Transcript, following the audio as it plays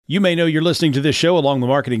You may know you're listening to this show along the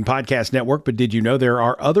Marketing Podcast Network, but did you know there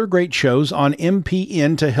are other great shows on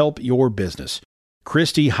MPN to help your business?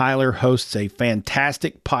 Christy Heiler hosts a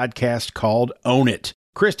fantastic podcast called Own It.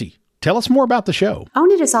 Christy, tell us more about the show.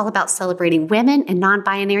 Own It is all about celebrating women and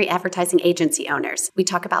non-binary advertising agency owners. We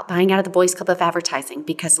talk about buying out of the Boys Club of Advertising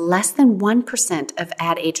because less than 1% of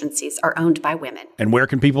ad agencies are owned by women. And where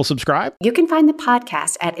can people subscribe? You can find the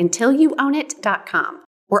podcast at untilyouownit.com.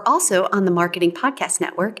 We're also on the Marketing Podcast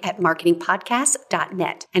Network at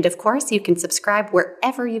marketingpodcast.net. And of course, you can subscribe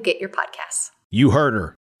wherever you get your podcasts. You heard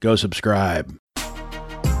her. Go subscribe.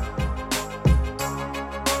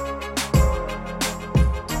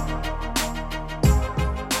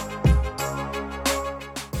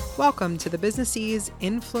 Welcome to the Business Ease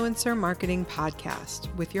Influencer Marketing Podcast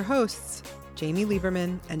with your hosts, Jamie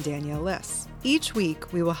Lieberman and Danielle Liss. Each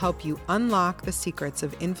week, we will help you unlock the secrets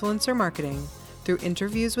of influencer marketing through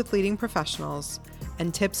interviews with leading professionals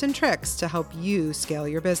and tips and tricks to help you scale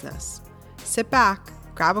your business. Sit back,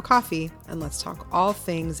 grab a coffee, and let's talk all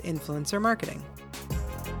things influencer marketing.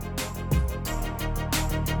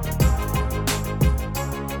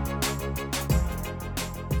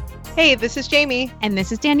 Hey, this is Jamie. And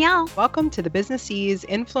this is Danielle. Welcome to the Business Ease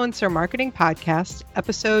Influencer Marketing Podcast,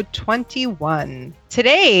 episode 21.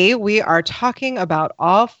 Today, we are talking about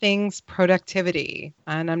all things productivity.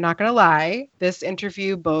 And I'm not going to lie, this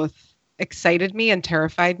interview both excited me and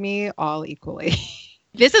terrified me all equally.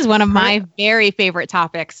 This is one of my very favorite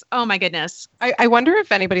topics. Oh, my goodness. I wonder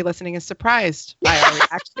if anybody listening is surprised by our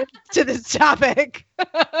reaction to this topic.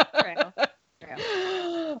 True.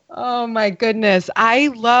 Oh my goodness. I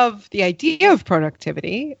love the idea of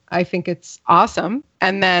productivity. I think it's awesome.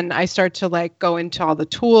 And then I start to go into all the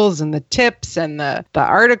tools and the tips and the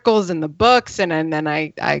articles and the books. And then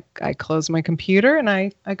I close my computer and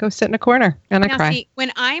I go sit in a corner and I cry. See,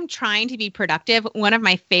 when I'm trying to be productive, one of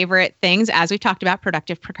my favorite things, as we've talked about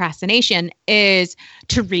productive procrastination, is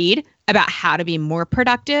to read about how to be more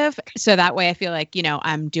productive. So that way I feel like,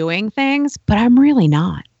 I'm doing things, but I'm really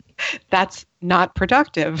not. That's not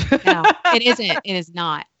productive. No, it isn't. It is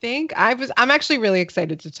not. I'm actually really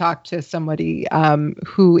excited to talk to somebody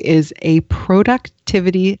who is a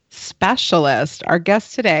productivity specialist. Our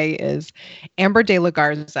guest today is Amber De La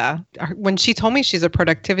Garza. When she told me she's a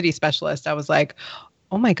productivity specialist, I was like,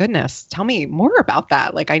 oh my goodness, tell me more about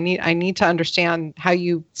that. I need to understand how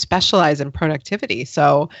you specialize in productivity.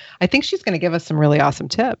 So I think she's going to give us some really awesome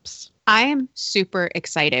tips. I am super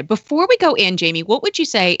excited. Before we go in, Jamie, what would you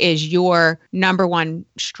say is your number one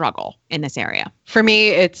struggle in this area? For me,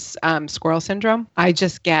 it's squirrel syndrome. I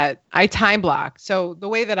time block. So the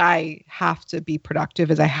way that I have to be productive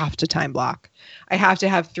is I have to time block. I have to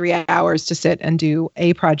have 3 hours to sit and do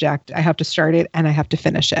a project. I have to start it and I have to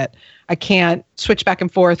finish it. I can't switch back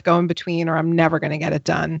and forth, go in between, or I'm never going to get it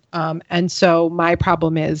done. And so my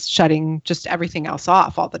problem is shutting just everything else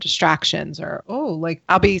off, all the distractions, or,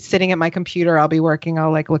 I'll be sitting at my computer, I'll be working,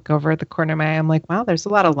 I'll look over at the corner of my eye, I'm like, wow, there's a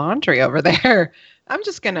lot of laundry over there. I'm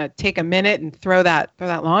just going to take a minute and throw that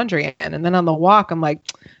laundry in. And then on the walk, I'm like,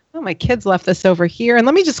 oh, my kids left this over here. And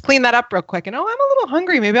let me just clean that up real quick. And I'm a little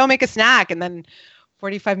hungry. Maybe I'll make a snack. And then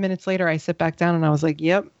 45 minutes later, I sit back down and I was like,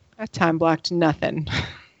 yep, I time blocked nothing.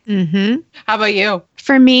 Mm-hmm. How about you?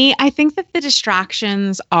 For me, I think that the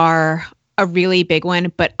distractions are a really big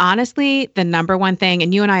one. But honestly, the number one thing,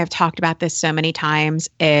 and you and I have talked about this so many times,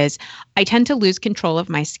 is I tend to lose control of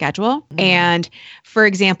my schedule. Mm. And for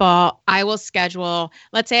example, I will schedule,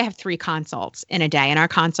 let's say I have 3 consults in a day, and our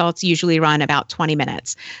consults usually run about 20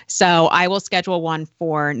 minutes. So I will schedule one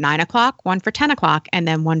for 9 o'clock, one for 10 o'clock, and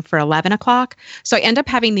then one for 11 o'clock. So I end up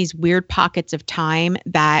having these weird pockets of time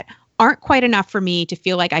that aren't quite enough for me to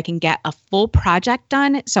feel like I can get a full project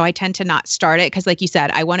done. So I tend to not start it because, like you said,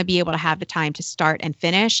 I want to be able to have the time to start and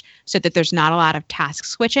finish so that there's not a lot of task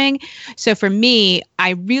switching. So for me,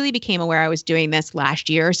 I really became aware I was doing this last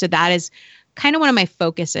year. So that is kind of one of my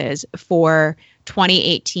focuses for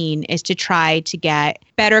 2018, is to try to get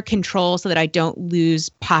better control so that I don't lose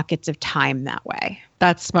pockets of time that way.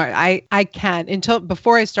 That's smart. I can't.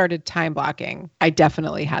 Before I started time blocking, I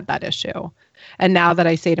definitely had that issue. And now that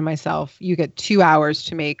I say to myself, you get 2 hours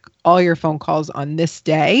to make all your phone calls on this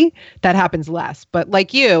day, that happens less. But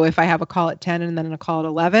like you, if I have a call at 10 and then a call at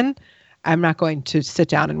 11, I'm not going to sit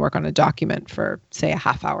down and work on a document for, say, a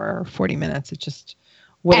half hour or 40 minutes. It just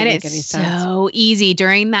wouldn't make any sense. And it's so easy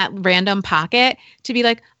during that random pocket to be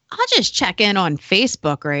like, I'll just check in on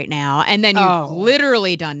Facebook right now. And then you've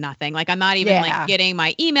literally done nothing. Like, I'm not even getting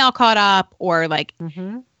my email caught up or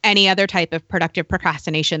any other type of productive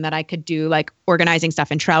procrastination that I could do, like organizing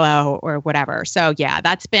stuff in Trello or whatever. So yeah,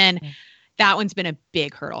 that one's been a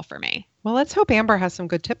big hurdle for me. Well, let's hope Amber has some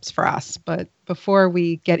good tips for us. But before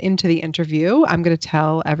we get into the interview, I'm going to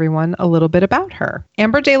tell everyone a little bit about her.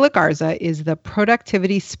 Amber de la Garza is the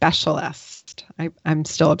productivity specialist. I'm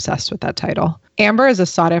still obsessed with that title. Amber is a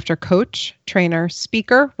sought-after coach, trainer,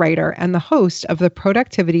 speaker, writer, and the host of the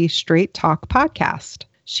Productivity Straight Talk podcast.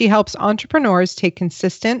 She helps entrepreneurs take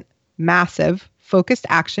consistent, massive, focused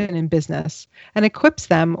action in business and equips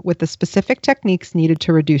them with the specific techniques needed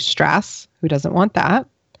to reduce stress. Who doesn't want that?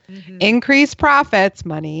 Increase profits,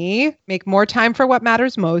 money, make more time for what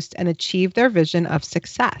matters most, and achieve their vision of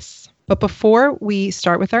success. But before we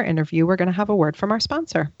start with our interview, we're going to have a word from our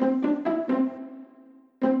sponsor.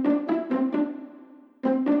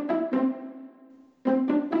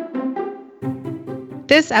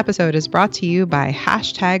 This episode is brought to you by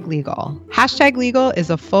 #Legal. #Legal is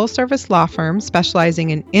a full-service law firm specializing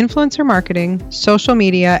in influencer marketing, social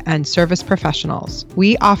media, and service professionals.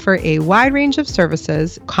 We offer a wide range of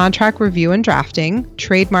services: contract review and drafting,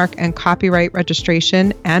 trademark and copyright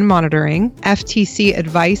registration and monitoring, FTC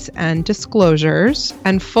advice and disclosures,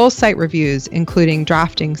 and full site reviews, including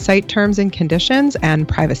drafting site terms and conditions and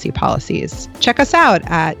privacy policies. Check us out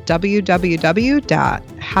at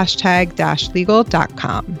www.#legal.com.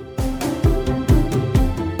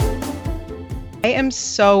 I am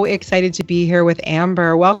so excited to be here with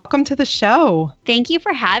Amber. Welcome to the show. Thank you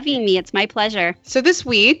for having me. It's my pleasure. So this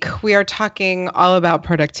week we are talking all about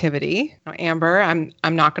productivity. Now, Amber, I'm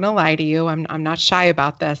not going to lie to you. I'm not shy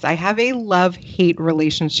about this. I have a love-hate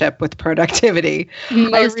relationship with productivity.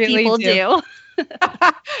 Most people do.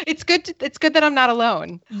 It's good that I'm not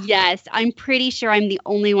alone. Yes, I'm pretty sure I'm the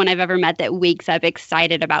only one I've ever met that wakes up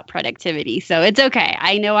excited about productivity. So it's okay.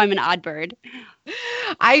 I know I'm an odd bird.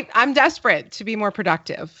 I'm desperate to be more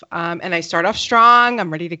productive. And I start off strong,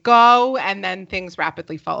 I'm ready to go, and then things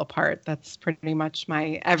rapidly fall apart. That's pretty much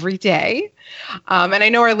my everyday. And I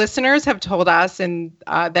know our listeners have told us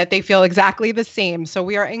that they feel exactly the same. So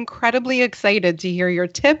we are incredibly excited to hear your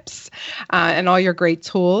tips and all your great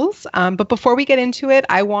tools. But before we get into it,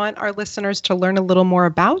 I want our listeners to learn a little more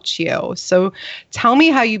about you. So tell me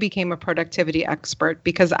how you became a productivity expert,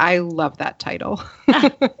 because I love that title.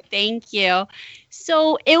 Thank you.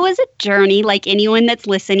 So it was a journey, like anyone that's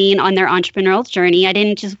listening on their entrepreneurial journey. I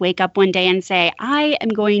didn't just wake up one day and say, I am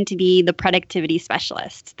going to be the productivity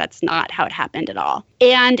specialist. That's not how it happened at all.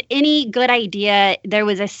 And any good idea, there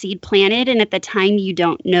was a seed planted. And at the time, you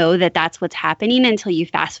don't know that that's what's happening until you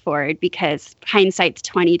fast forward, because hindsight's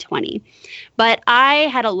 20/20. But I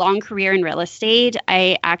had a long career in real estate.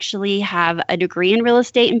 I actually have a degree in real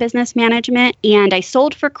estate and business management, and I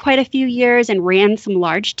sold for quite a few years and ran some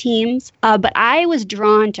large teams. But I was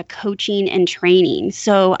drawn to coaching and training.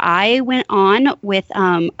 So I went on with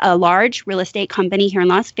a large real estate company here in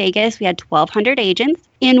Las Vegas. We had 1,200 agents.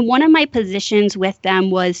 And one of my positions with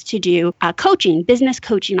them was to do coaching, business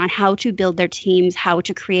coaching on how to build their teams, how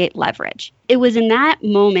to create leverage. It was in that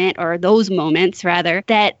moment, or those moments rather,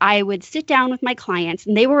 that I would sit down with my clients,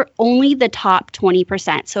 and they were only the top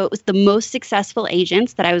 20%. So it was the most successful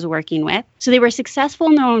agents that I was working with. So they were successful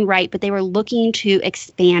in their own right, but they were looking to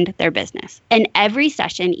expand their business. And every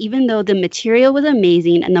session, even though the material was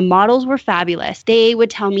amazing and the models were fabulous, they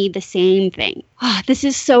would tell me the same thing. Oh, this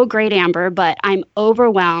is so great, Amber, but I'm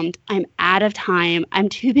overwhelmed. I'm out of time. I'm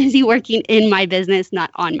too busy working in my business,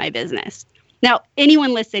 not on my business. Now,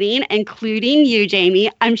 anyone listening, including you,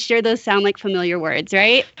 Jamie, I'm sure those sound like familiar words,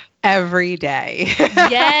 right? Every day.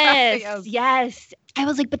 Yes. I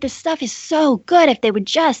was like, but this stuff is so good. If they would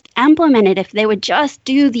just implement it, if they would just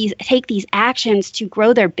take these actions to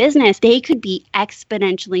grow their business, they could be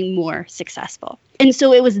exponentially more successful. And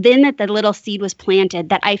so it was then that the little seed was planted,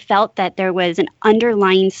 that I felt that there was an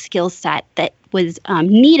underlying skill set that was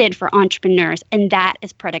needed for entrepreneurs, and that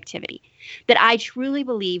is productivity. That I truly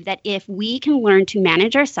believe that if we can learn to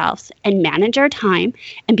manage ourselves and manage our time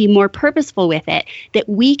and be more purposeful with it, that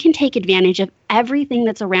we can take advantage of everything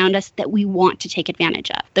that's around us that we want to take advantage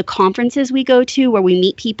of. The conferences we go to where we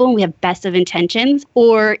meet people and we have best of intentions,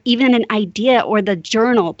 or even an idea, or the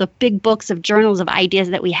journal, the big books of journals of ideas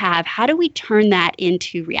that we have, how do we turn that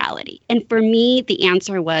into reality? And for me, the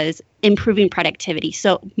answer was improving productivity.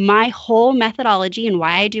 So my whole methodology and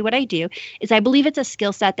why I do what I do is I believe it's a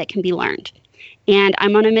skill set that can be learned. And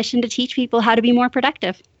I'm on a mission to teach people how to be more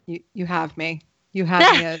productive. You have me. You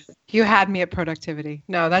had me at productivity.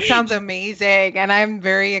 No, that sounds amazing. And I'm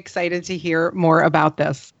very excited to hear more about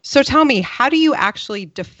this. So tell me, how do you actually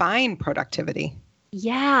define productivity?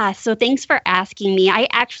 Yeah, so thanks for asking me. I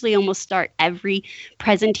actually almost start every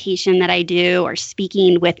presentation that I do or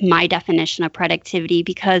speaking with my definition of productivity,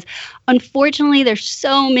 because unfortunately there's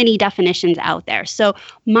so many definitions out there. So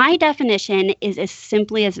my definition is as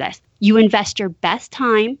simply as this. You invest your best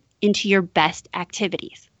time into your best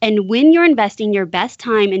activities. And when you're investing your best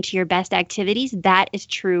time into your best activities, that is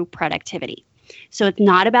true productivity. So it's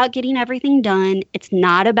not about getting everything done. It's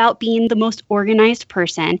not about being the most organized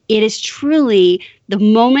person. It is truly the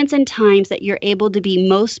moments and times that you're able to be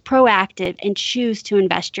most proactive and choose to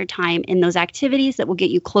invest your time in those activities that will get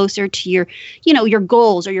you closer to your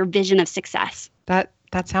goals or your vision of success.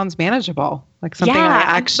 That sounds manageable, like something I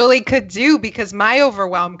actually could do, because my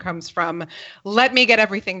overwhelm comes from, let me get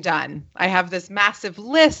everything done. I have this massive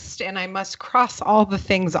list and I must cross all the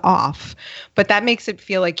things off. But that makes it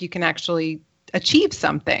feel like you can actually achieve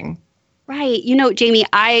something. Right. Jamie,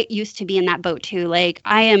 I used to be in that boat too. Like,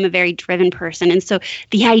 I am a very driven person. And so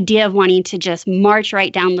the idea of wanting to just march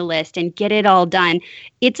right down the list and get it all done,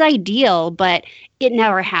 it's ideal, but it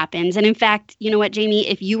never happens. And in fact, you know what, Jamie,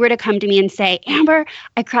 if you were to come to me and say, Amber,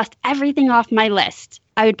 I crossed everything off my list,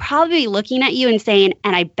 I would probably be looking at you and saying,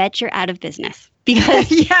 and I bet you're out of business. Because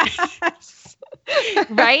yes.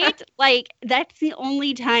 Right? Like, that's the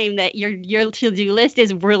only time that your to-do list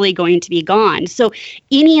is really going to be gone. So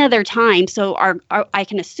any other time, I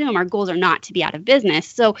can assume our goals are not to be out of business.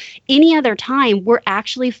 So any other time, we're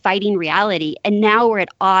actually fighting reality. And now we're at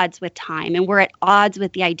odds with time, and we're at odds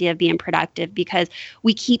with the idea of being productive, because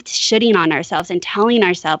we keep shitting on ourselves and telling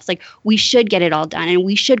ourselves like we should get it all done and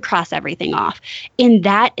we should cross everything off. And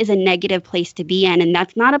that is a negative place to be in. And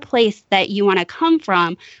that's not a place that you want to come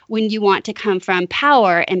from when you want to come from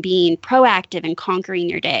power and being proactive and conquering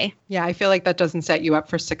your day. Yeah, I feel like that doesn't set you up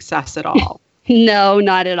for success at all. No,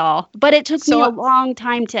 not at all. But it took me a long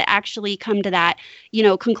time to actually come to that,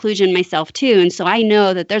 conclusion myself too. And so I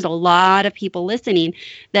know that there's a lot of people listening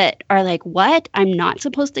that are like, what? I'm not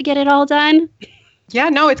supposed to get it all done? Yeah,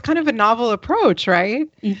 no, it's kind of a novel approach, right?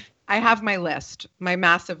 I have my list, my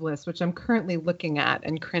massive list, which I'm currently looking at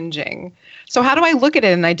and cringing. So how do I look at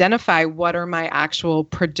it and identify what are my actual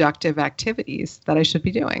productive activities that I should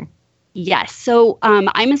be doing? Yes. So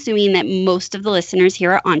I'm assuming that most of the listeners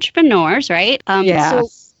here are entrepreneurs, right? Yes. So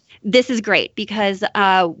this is great because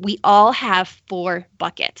we all have 4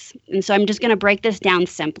 buckets. And so I'm just going to break this down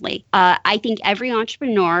simply. I think every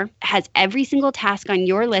entrepreneur has every single task on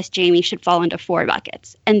your list, Jamie, should fall into 4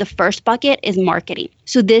 buckets. And the first bucket is marketing.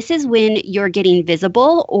 So this is when you're getting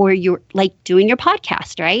visible, or you're like doing your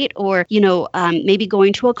podcast, right? Or, maybe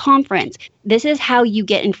going to a conference. This is how you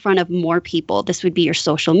get in front of more people. This would be your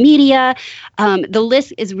social media. The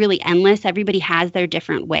list is really endless. Everybody has their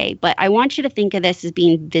different way. But I want you to think of this as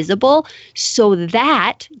being visible so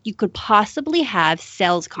that you could possibly have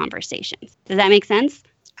sales conversations. Does that make sense?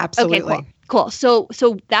 Absolutely. Okay, cool. So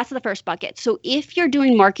that's the first bucket. So if you're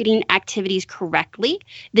doing marketing activities correctly,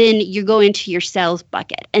 then you go into your sales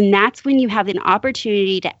bucket. And that's when you have an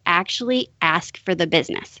opportunity to actually ask for the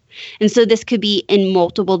business. And so this could be in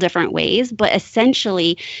multiple different ways. But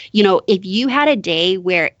essentially, if you had a day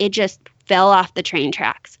where it just fell off the train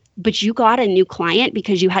tracks, but you got a new client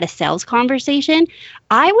because you had a sales conversation,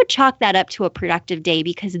 I would chalk that up to a productive day,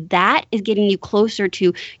 because that is getting you closer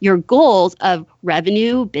to your goals of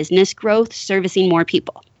revenue, business growth, servicing more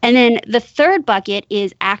people. And then the third bucket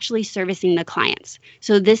is actually servicing the clients.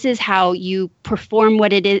 So this is how you perform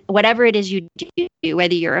whatever it is you do,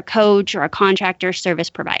 whether you're a coach or a contractor, service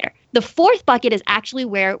provider. The fourth bucket is actually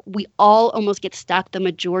where we all almost get stuck the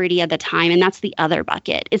majority of the time, and that's the other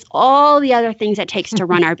bucket. It's all the other things it takes to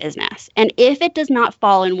run our business. And if it does not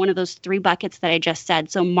fall in one of those 3 buckets that I just said,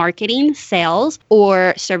 so marketing, sales,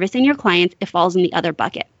 or servicing your clients, it falls in the other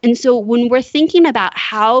bucket. And so when we're thinking about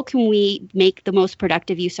how can we make the most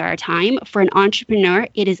productive use of our time, for an entrepreneur,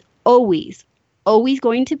 it is always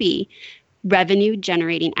going to be revenue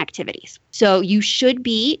generating activities. So you should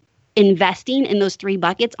be investing in those 3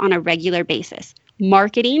 buckets on a regular basis.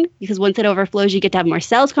 Marketing, because once it overflows, you get to have more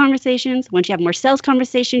sales conversations. Once you have more sales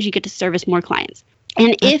conversations, you get to service more clients.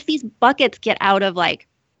 And if these buckets get out of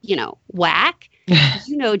whack,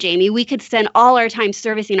 Jamie, we could spend all our time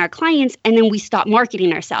servicing our clients and then we stop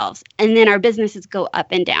marketing ourselves. And then our businesses go up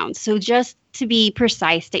and down. So just to be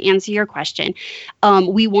precise, to answer your question,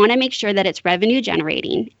 we want to make sure that it's revenue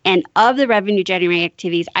generating. And of the revenue generating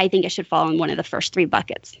activities, I think it should fall in one of the first 3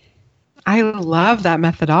 buckets. I love that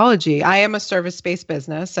methodology. I am a service-based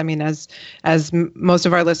business. I mean, as most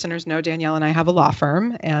of our listeners know, Danielle and I have a law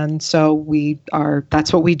firm. And so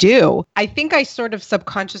that's what we do. I think I sort of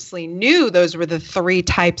subconsciously knew those were the 3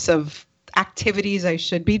 types of activities I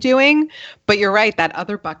should be doing. But you're right, that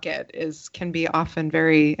other bucket can be often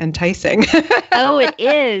very enticing. Oh, it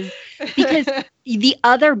is. Because the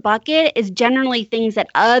other bucket is generally things that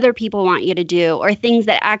other people want you to do or things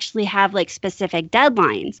that actually have like specific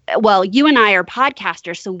deadlines. Well, you and I are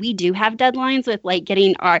podcasters, so we do have deadlines with like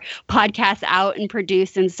getting our podcasts out and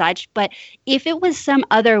produced and such. But if it was some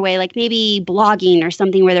other way, like maybe blogging or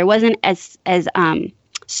something where there wasn't as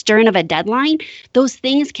stern of a deadline, those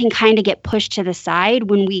things can kind of get pushed to the side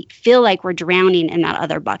when we feel like we're drowning in that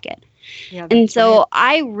other bucket. Yeah, and so right.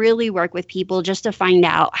 I really work with people just to find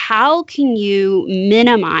out how can you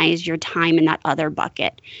minimize your time in that other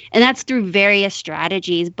bucket. And that's through various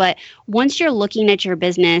strategies. But once you're looking at your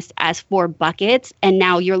business as 4 buckets and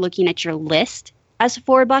now you're looking at your list as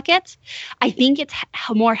 4 buckets, I think it's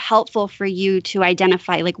more helpful for you to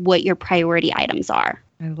identify like what your priority items are.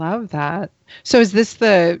 I love that. So is this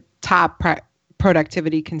the top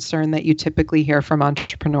productivity concern that you typically hear from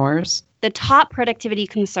entrepreneurs? The top productivity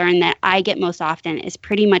concern that I get most often is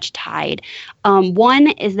pretty much tied. One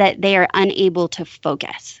is that they are unable to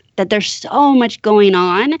focus, that there's so much going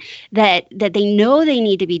on that they know they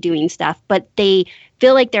need to be doing stuff, but they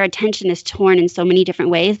feel like their attention is torn in so many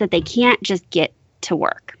different ways that they can't just get to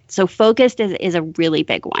work. So focused is a really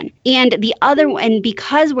big one. And the other one,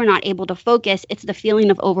 because we're not able to focus, it's the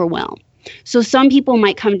feeling of overwhelm. So some people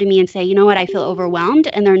might come to me and say, you know what, I feel overwhelmed,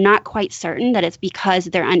 and they're not quite certain that it's because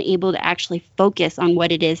they're unable to actually focus on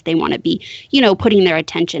what it is they want to be, putting their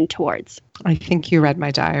attention towards. I think you read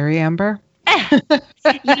my diary, Amber.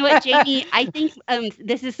 You know what, Jamie, I think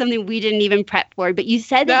this is something we didn't even prep for, but you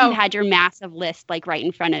said that you had your massive list like right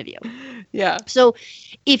in front of you. Yeah. So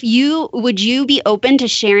would you be open to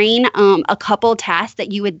sharing a couple tasks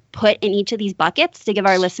that you would put in each of these buckets to give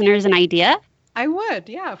our listeners an idea? I would.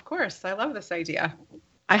 Yeah, of course. I love this idea.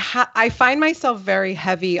 I find myself very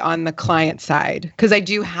heavy on the client side because I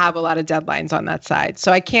do have a lot of deadlines on that side.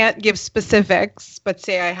 So I can't give specifics, but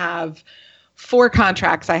say I have 4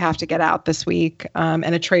 contracts I have to get out this week and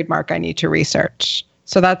a trademark I need to research.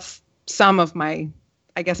 So that's some of my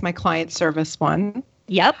client service one.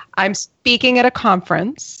 Yep. I'm speaking at a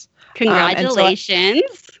conference. Congratulations.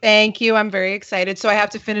 Thank you. I'm very excited. So I have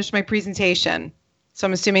to finish my presentation. So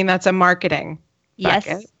I'm assuming that's a marketing bucket.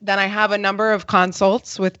 Yes. Then I have a number of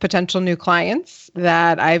consults with potential new clients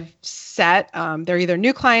that I've set. They're either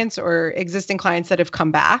new clients or existing clients that have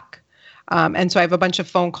come back. And so I have a bunch of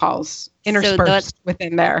phone calls interspersed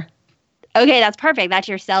within there. Okay, that's perfect. That's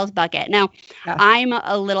your sales bucket. Now, Yes. I'm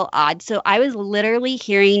a little odd. So I was literally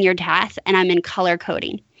hearing your tasks and I'm in color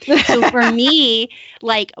coding. So for me,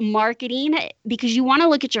 like marketing, because you want to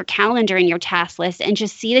look at your calendar and your task list and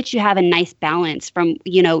just see that you have a nice balance from,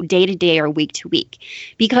 day to day or week to week,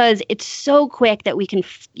 because it's so quick that we can,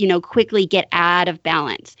 quickly get out of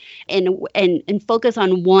balance and focus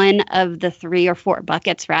on one of the 3 or 4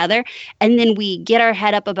 buckets rather. And then we get our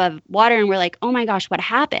head up above water and we're like, oh my gosh, what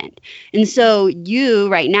happened? And so you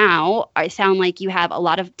right now sound like you have a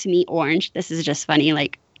lot of, to me, orange. This is just funny.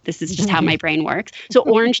 Like, this is just how my brain works. So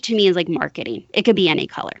orange to me is like marketing. It could be any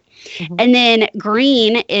color. Mm-hmm. And then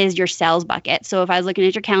green is your sales bucket. So if I was looking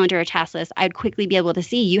at your calendar or task list, I'd quickly be able to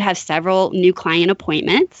see you have several new client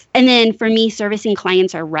appointments. And then for me, servicing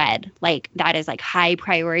clients are red. Like that is like high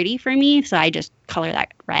priority for me. So I just color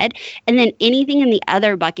that red. And then anything in the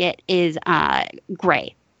other bucket is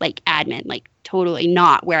gray, like admin, like totally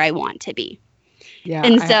not where I want to be. Yeah,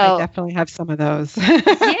 and so I definitely have some of those.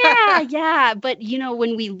 Yeah. But,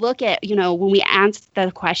 when we look at, when we answer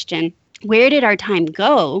the question, where did our time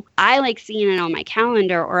go? I like seeing it on my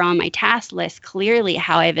calendar or on my task list clearly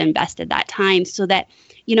how I've invested that time so that,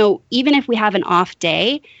 even if we have an off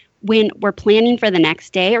day, when we're planning for the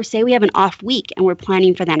next day, or say we have an off week and we're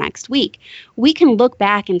planning for the next week, we can look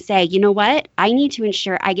back and say, you know what? I need to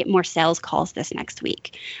ensure I get more sales calls this next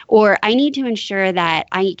week, or I need to ensure that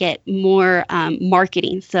I get more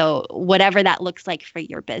marketing. So whatever that looks like for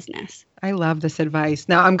your business. I love this advice.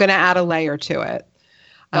 Now I'm going to add a layer to it.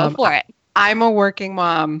 Go for it. I'm a working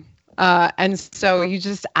mom. And so you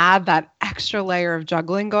just add that extra layer of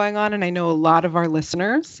juggling going on. And I know a lot of our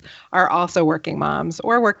listeners are also working moms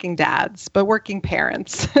or working dads, but working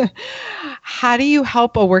parents. How do you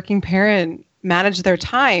help a working parent manage their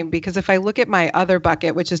time? Because if I look at my other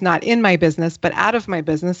bucket, which is not in my business, but out of my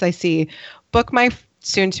business, I see book my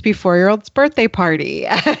soon-to-be 4-year-old's birthday party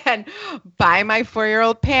and buy my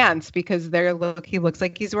 4-year-old pants because he looks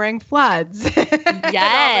like he's wearing floods.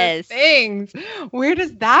 Yes. Things. Where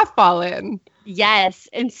does that fall in? Yes.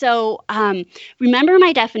 And so remember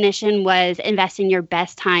my definition was investing your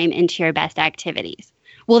best time into your best activities.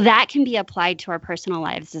 Well, that can be applied to our personal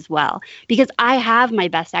lives as well, because I have my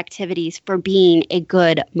best activities for being a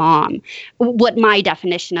good mom, what my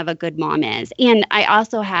definition of a good mom is. And I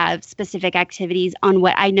also have specific activities on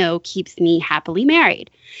what I know keeps me happily married.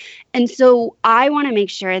 And so I want to make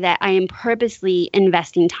sure that I am purposely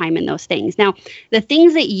investing time in those things. Now, the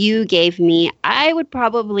things that you gave me, I would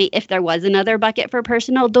probably, if there was another bucket for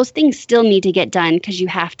personal, those things still need to get done because you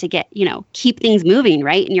have to get, keep things moving,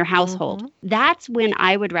 right, in your household. That's when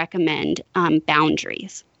I would recommend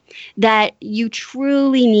boundaries. That you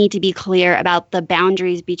truly need to be clear about the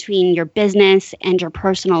boundaries between your business and your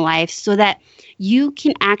personal life so that you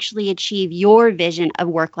can actually achieve your vision of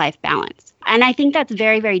work-life balance. And I think that's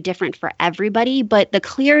very, very different for everybody, but the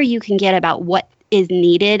clearer you can get about what is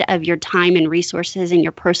needed of your time and resources in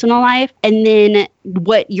your personal life, and then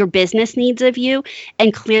what your business needs of you,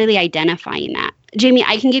 and clearly identifying that. Jamie,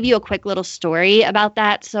 I can give you a quick little story about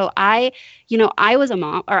that. So I was a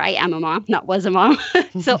mom, or I am a mom, not was a mom.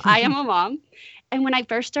 So I am a mom. And when I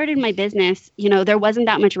first started my business, there wasn't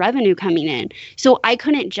that much revenue coming in. So I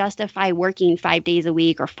couldn't justify working 5 days a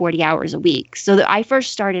week or 40 hours a week. So I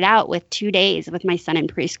first started out with 2 days with my son in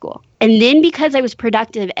preschool. And then because I was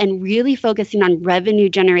productive and really focusing on revenue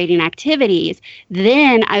generating activities,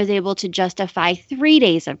 then I was able to justify 3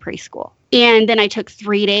 days of preschool. And then I took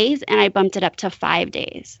 3 days and I bumped it up to 5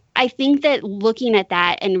 days. I think that looking at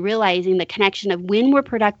that and realizing the connection of when we're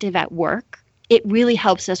productive at work, it really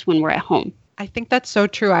helps us when we're at home. I think that's so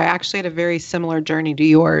true. I actually had a very similar journey to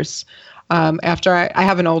yours. After I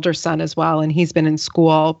have an older son as well, and he's been in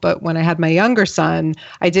school. But when I had my younger son,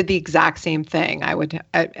 I did the exact same thing.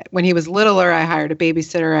 When he was littler, I hired a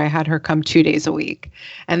babysitter. I had her come 2 days a week.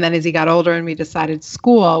 And then as he got older and we decided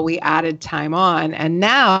school, we added time on. And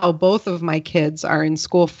now both of my kids are in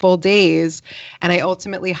school full days. And I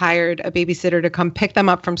ultimately hired a babysitter to come pick them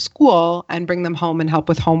up from school and bring them home and help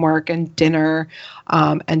with homework and dinner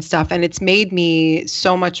and stuff. And it's made me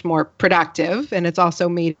so much more productive. And it's also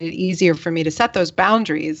made it easier for me to set those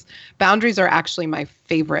boundaries. Boundaries are actually my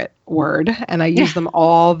favorite word, and I use them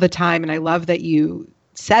all the time. And I love that you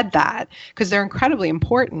said that because they're incredibly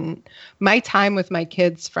important. My time with my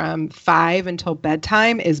kids from 5 until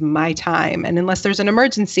bedtime is my time. And unless there's an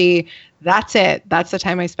emergency, that's it. That's the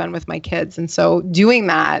time I spend with my kids. And so doing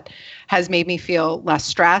that has made me feel less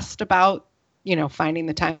stressed about finding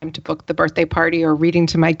the time to book the birthday party or reading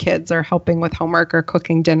to my kids or helping with homework or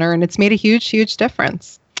cooking dinner. And it's made a huge, huge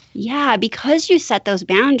difference. Yeah, because you set those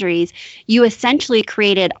boundaries, you essentially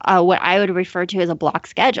created what I would refer to as a block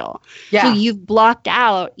schedule. Yeah. So you've blocked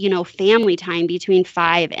out, family time between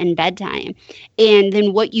 5 and bedtime. And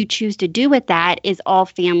then what you choose to do with that is all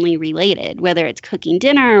family related, whether it's cooking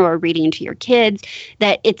dinner or reading to your kids,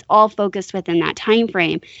 that it's all focused within that time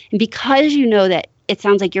frame. And because you know that it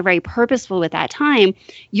sounds like you're very purposeful with that time,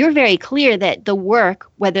 you're very clear that the work,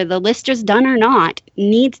 whether the list is done or not,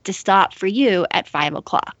 needs to stop for you at 5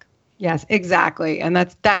 o'clock. Yes, exactly. And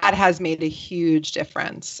that has made a huge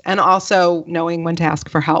difference. And also knowing when to ask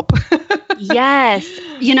for help. Yes.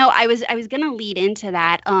 I was going to lead into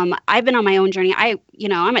that. I've been on my own journey.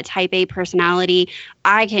 I'm a type A personality.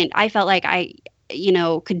 I felt like I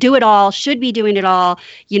could do it all, should be doing it all.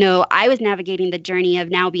 I was navigating the journey of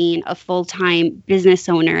now being a full-time business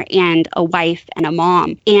owner and a wife and a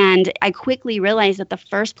mom. And I quickly realized that the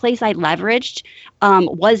first place I leveraged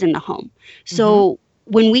was in the home. So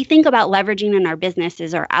when we think about leveraging in our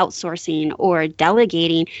businesses or outsourcing or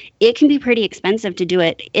delegating, it can be pretty expensive to do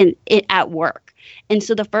it at work. And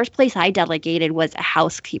so the first place I delegated was a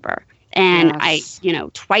housekeeper. And yes.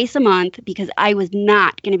 Twice a month, because I was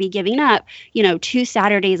not going to be giving up, 2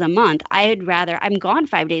 Saturdays a month. I'm gone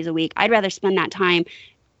 5 days a week. I'd rather spend that time,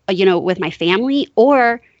 with my family,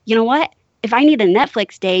 or, if I need a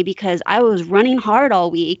Netflix day because I was running hard all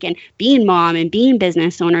week and being mom and being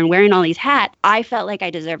business owner and wearing all these hats, I felt like I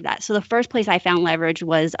deserved that. So the first place I found leverage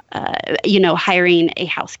was, hiring a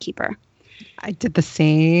housekeeper. I did the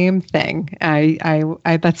same thing. I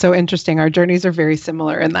that's so interesting. Our journeys are very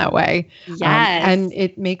similar in that way. Yes. And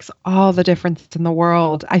it makes all the difference in the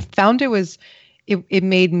world. I found it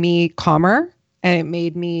made me calmer. And it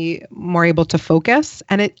made me more able to focus.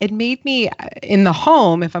 And it made me in the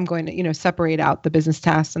home, if I'm going to, separate out the business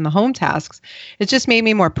tasks and the home tasks, it just made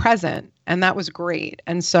me more present. And that was great.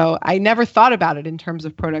 And so I never thought about it in terms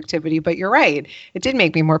of productivity, but you're right. It did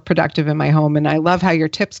make me more productive in my home. And I love how your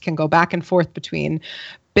tips can go back and forth between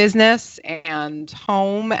business and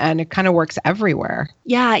home, and it kind of works everywhere.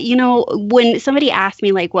 Yeah, when somebody asks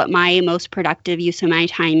me like what my most productive use of my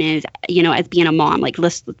time is, as being a mom, like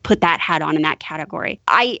let's put that hat on in that category.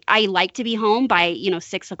 I like to be home by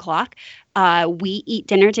 6:00. We eat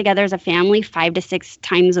dinner together as a family 5 to 6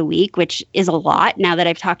 times a week, which is a lot now that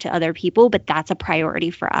I've talked to other people, but that's a priority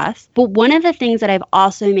for us. But one of the things that I've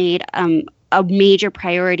also made a major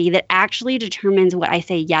priority that actually determines what I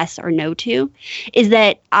say yes or no to is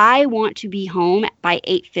that I want to be home by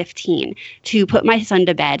 8:15 to put my son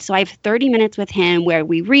to bed. So I have 30 minutes with him where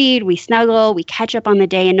we read, we snuggle, we catch up on the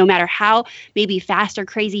day. And no matter how maybe fast or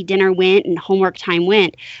crazy dinner went and homework time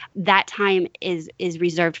went, that time is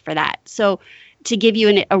reserved for that. So to give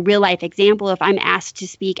you a real life example, if I'm asked to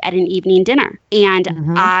speak at an evening dinner and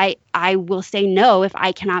I will say no if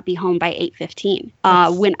I cannot be home by 8:15.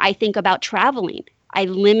 When I think about traveling, I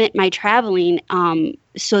limit my traveling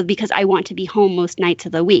because I want to be home most nights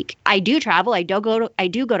of the week. I do travel. I do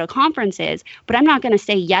go to conferences, but I'm not going to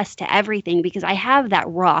say yes to everything because I have that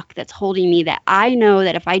rock that's holding me that I know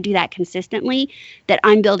that if I do that consistently, that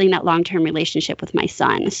I'm building that long-term relationship with my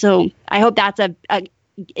son. So I hope that's a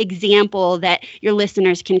example that your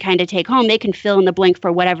listeners can kind of take home. They can fill in the blank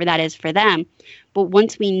for whatever that is for them. But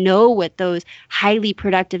once we know what those highly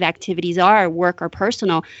productive activities are, work or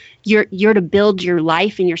personal, you're to build your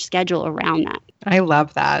life and your schedule around that. I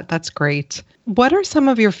love that. That's great. What are some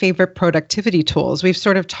of your favorite productivity tools? We've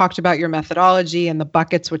sort of talked about your methodology and the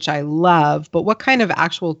buckets, which I love, but what kind of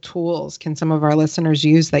actual tools can some of our listeners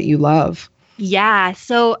use that you love? Yeah.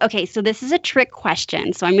 So this is a trick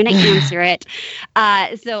question. So I'm going to answer it.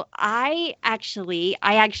 So I actually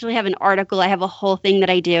have an article. I have a whole thing that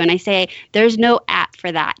I do. And I say there's no app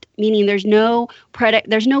for that, meaning there's no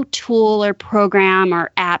tool or program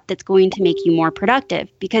or app that's going to make you more productive.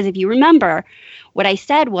 Because if you remember, what I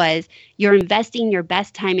said was you're investing your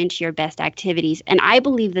best time into your best activities. And I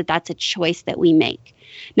believe that that's a choice that we make.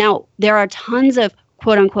 Now, there are tons of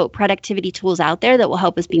quote unquote productivity tools out there that will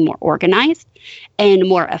help us be more organized and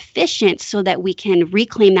more efficient so that we can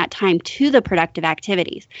reclaim that time to the productive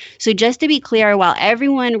activities. So just to be clear, while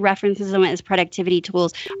everyone references them as productivity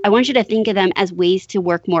tools, I want you to think of them as ways to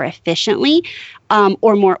work more efficiently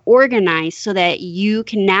or more organized so that you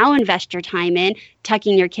can now invest your time in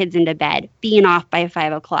tucking your kids into bed, being off by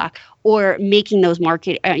 5:00, or making those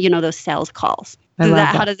those sales calls.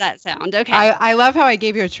 How does that sound? Okay. I love how I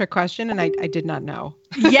gave you a trick question and I did not know.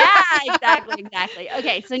 Yeah, exactly.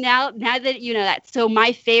 Okay, so now that you know that, so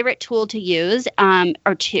my favorite tool to use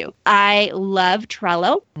are two. I love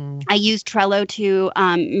Trello. I use Trello to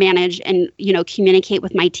manage and communicate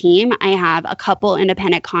with my team. I have a couple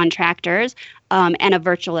independent contractors and a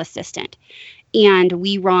virtual assistant. And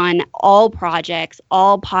we run all projects,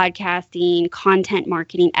 all podcasting, content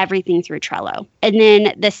marketing, everything through Trello. And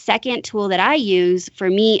then the second tool that I use for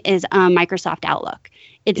me is Microsoft Outlook.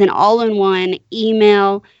 It's an all-in-one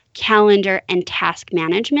email, calendar, and task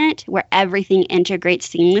management where everything integrates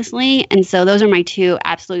seamlessly. And so those are my two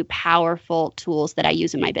absolute powerful tools that I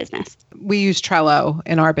use in my business. We use Trello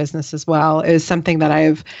in our business as well. It is something that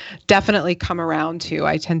I've definitely come around to.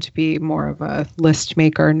 I tend to be more of a list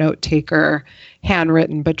maker, note taker,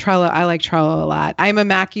 handwritten, but Trello, I like Trello a lot. I'm a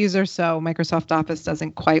Mac user, so Microsoft Office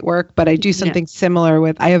doesn't quite work, but I do something similar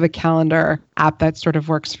with, I have a calendar app that sort of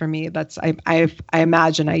works for me. That's, I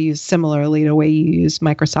imagine I use similarly to the way you use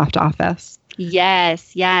Microsoft Office.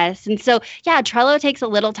 Yes. And so, Trello takes a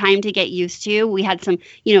little time to get used to. We had some,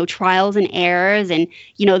 trials and errors and,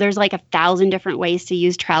 there's like 1,000 different ways to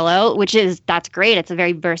use Trello, that's great. It's a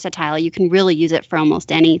very versatile. You can really use it for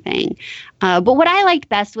almost anything. But what I liked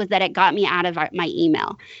best was that it got me out of my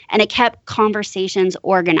email and it kept conversations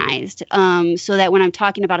organized so that when I'm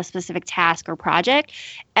talking about a specific task or project,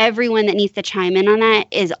 everyone that needs to chime in on that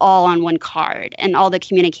is all on one card and all the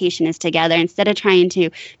communication is together instead of trying to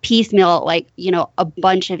piecemeal a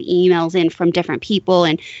bunch of emails in from different people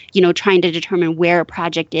and, trying to determine where a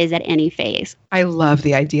project is at any phase. I love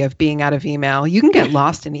the idea of being out of email. You can get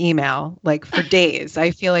lost in email for days.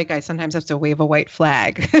 I feel like I sometimes have to wave a white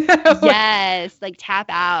flag. Yes, tap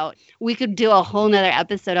out. We could do a whole nother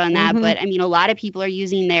episode on that, but I mean, a lot of people are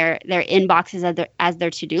using their inboxes as their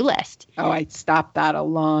to-do list. Oh, I stopped that a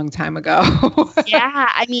long time ago. Yeah,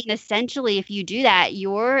 I mean, essentially, if you do that,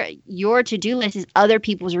 your to-do list is other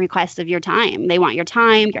people's requests of your time. They want your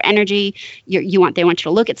time, your energy. They want you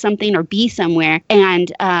to look at something or be somewhere.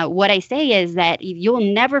 And what I say is that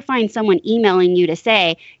you'll never find someone emailing you to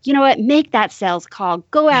say, you know what, make that sales call,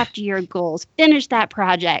 go after your goals, finish that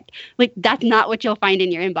project. That's not what you'll find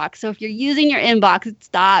in your inbox. So if you're using your inbox,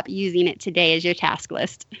 stop using it today as your task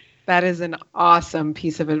list. That is an awesome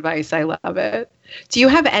piece of advice. I love it. Do you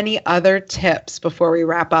have any other tips before we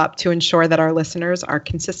wrap up to ensure that our listeners are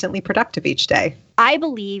consistently productive each day? I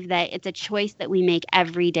believe that it's a choice that we make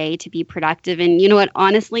every day to be productive. And you know what?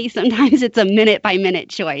 Honestly, sometimes it's a minute by minute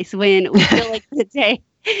choice when we feel like the day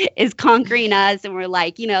is conquering us and we're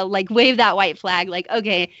like, like wave that white flag, like,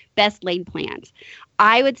 okay, best laid plans.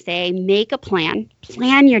 I would say make a plan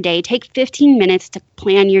your day, take 15 minutes to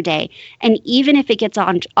plan your day. And even if it gets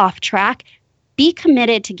off track, be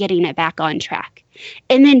committed to getting it back on track.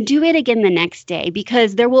 And then do it again the next day,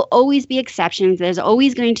 because there will always be exceptions. There's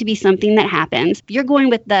always going to be something that happens. You're going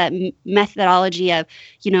with the methodology of,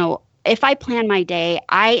 if I plan my day,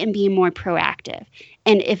 I am being more proactive.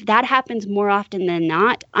 And if that happens more often than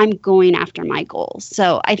not, I'm going after my goals.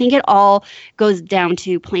 So I think it all goes down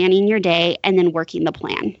to planning your day and then working the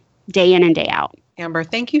plan day in and day out. Amber,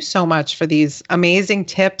 thank you so much for these amazing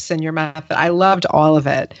tips and your method. I loved all of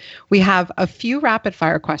it. We have a few rapid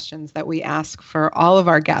fire questions that we ask for all of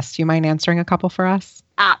our guests. Do you mind answering a couple for us?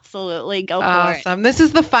 Absolutely. Go for it. Awesome. This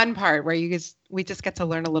is the fun part where we just get to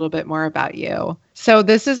learn a little bit more about you. So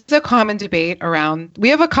this is a common debate around, we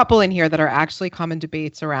have a couple in here that are actually common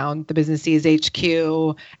debates around the Business Ease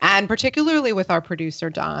HQ, and particularly with our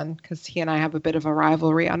producer, Don, because he and I have a bit of a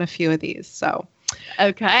rivalry on a few of these. So,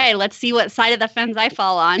 okay, let's see what side of the fence I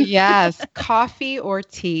fall on. Yes. Coffee or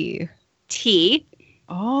tea? Tea.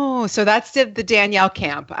 Oh, so that's the Danielle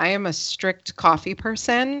camp. I am a strict coffee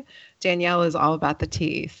person. Danielle is all about the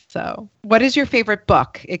tea. So what is your favorite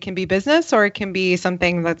book? It can be business or it can be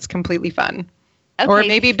something that's completely fun. Okay. Or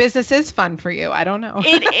maybe business is fun for you. I don't know.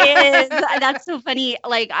 It is. That's so funny.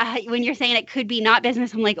 Like when you're saying it could be not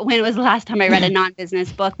business, I'm like, when was the last time I read a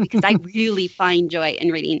non-business book? Because I really find joy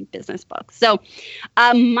in reading business books. So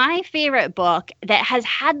my favorite book that has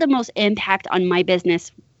had the most impact on my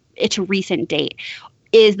business to recent date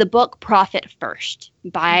is the book Profit First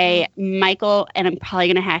by Michael, and I'm probably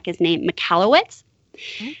going to hack his name, Michalowicz.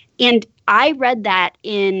 Mm-hmm. And I read that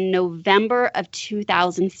in November of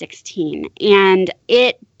 2016, and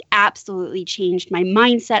it absolutely changed my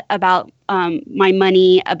mindset about my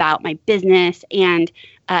money, about my business, and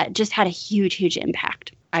just had a huge, huge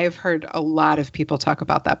impact. I have heard a lot of people talk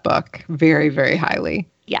about that book very, very highly.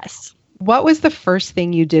 Yes. What was the first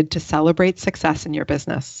thing you did to celebrate success in your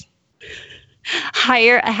business?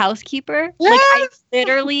 Hire a housekeeper. Yes! Like I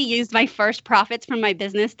literally used my first profits from my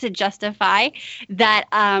business to justify that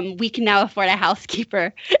we can now afford a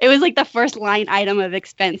housekeeper. It was like the first line item of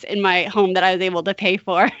expense in my home that I was able to pay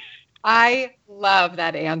for. I love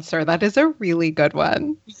that answer. That is a really good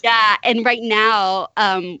one. Yeah. And right now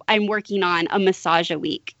I'm working on a massage a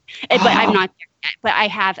week, but I'm not there yet. But I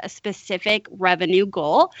have a specific revenue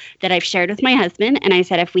goal that I've shared with my husband. And I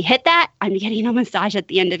said, if we hit that, I'm getting a massage at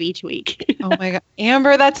the end of each week. Oh my God.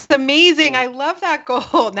 Amber, that's amazing. I love that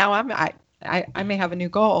goal. Now I may have a new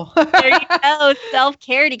goal. There you go.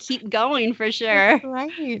 Self-care to keep going for sure. That's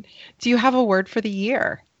right. Do you have a word for the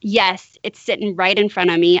year? Yes, it's sitting right in front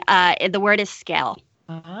of me. The word is scale.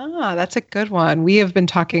 Ah, that's a good one. We have been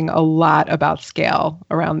talking a lot about scale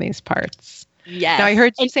around these parts. Yes. Now I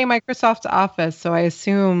heard you say Microsoft Office, so I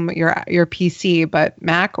assume you're PC, but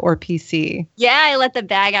Mac or PC? Yeah, I let the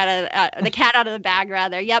cat out of the bag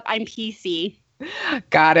rather. Yep, I'm PC.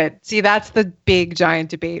 Got it. See, that's the big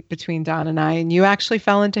giant debate between Don and I, and you actually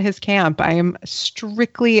fell into his camp. I am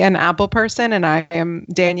strictly an Apple person, and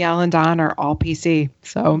Danielle and Don are all PC.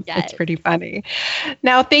 So yes. It's pretty funny.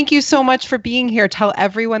 Now, thank you so much for being here. Tell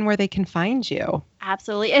everyone where they can find you.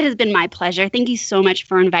 Absolutely. It has been my pleasure. Thank you so much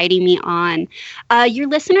for inviting me on. Your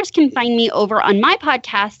listeners can find me over on my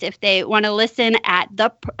podcast if they want to listen at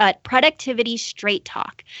Productivity Straight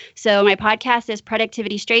Talk. So my podcast is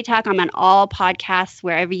Productivity Straight Talk. I'm on all podcasts,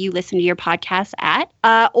 wherever you listen to your podcasts at.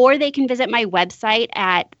 Or they can visit my website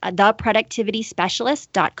at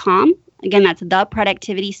theproductivityspecialist.com. Again, that's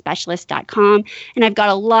theproductivityspecialist.com. And I've got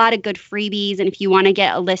a lot of good freebies. And if you want to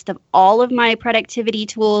get a list of all of my productivity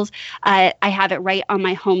tools, I have it right on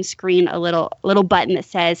my home screen, a little button that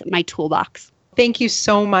says my toolbox. Thank you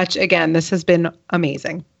so much. Again, this has been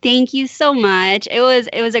amazing. Thank you so much. It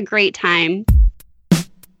was a great time.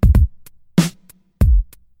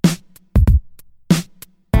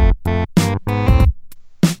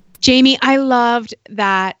 Jamie, I loved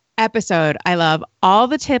that episode. I love all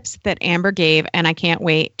the tips that Amber gave, and I can't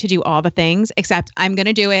wait to do all the things, except I'm going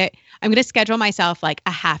to do it. I'm going to schedule myself like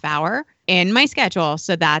a half hour in my schedule.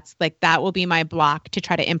 So that will be my block to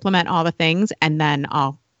try to implement all the things, and then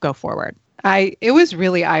I'll go forward. It was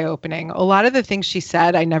really eye-opening. A lot of the things she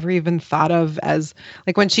said, I never even thought of as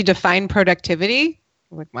like when she defined productivity,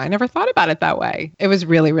 like I never thought about it that way. It was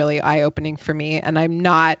really, really eye-opening for me. And I'm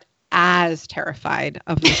not as terrified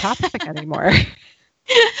of the topic anymore.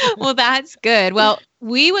 Well, that's good. Well,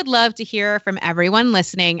 we would love to hear from everyone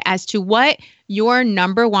listening as to what your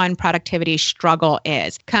number one productivity struggle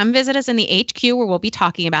is. Come visit us in the HQ where we'll be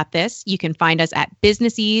talking about this. You can find us at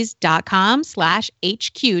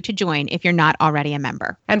businessease.com/HQ to join if you're not already a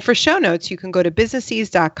member. And for show notes, you can go to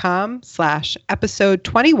businessease.com/episode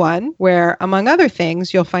 21, where, among other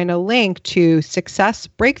things, you'll find a link to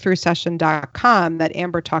successbreakthroughsession.com that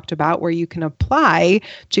Amber talked about, where you can apply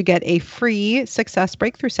to get a free Success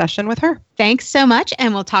Breakthrough session with her. Thanks so much,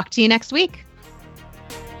 and we'll talk to you next week.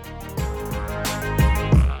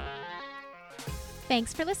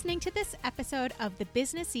 Thanks for listening to this episode of the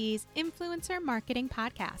Business Ease Influencer Marketing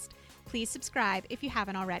Podcast. Please subscribe if you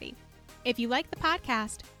haven't already. If you like the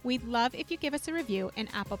podcast, we'd love if you give us a review in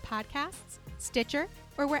Apple Podcasts, Stitcher,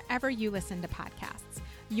 or wherever you listen to podcasts.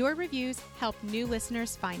 Your reviews help new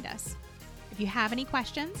listeners find us. If you have any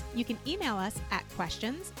questions, you can email us at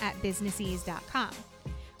questions@businessease.com.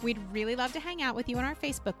 We'd really love to hang out with you in our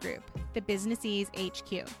Facebook group, the Business Ease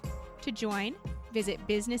HQ. To join, visit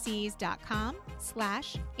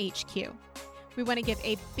businessease.com/HQ. We want to give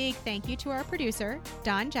a big thank you to our producer,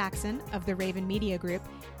 Don Jackson of the Raven Media Group,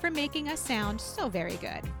 for making us sound so very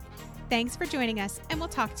good. Thanks for joining us, and we'll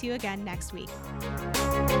talk to you again next week.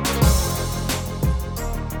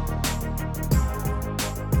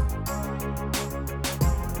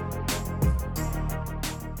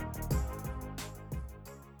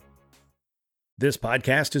 This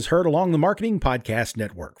podcast is heard along the Marketing Podcast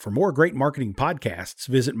Network. For more great marketing podcasts,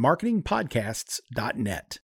 visit marketingpodcasts.net.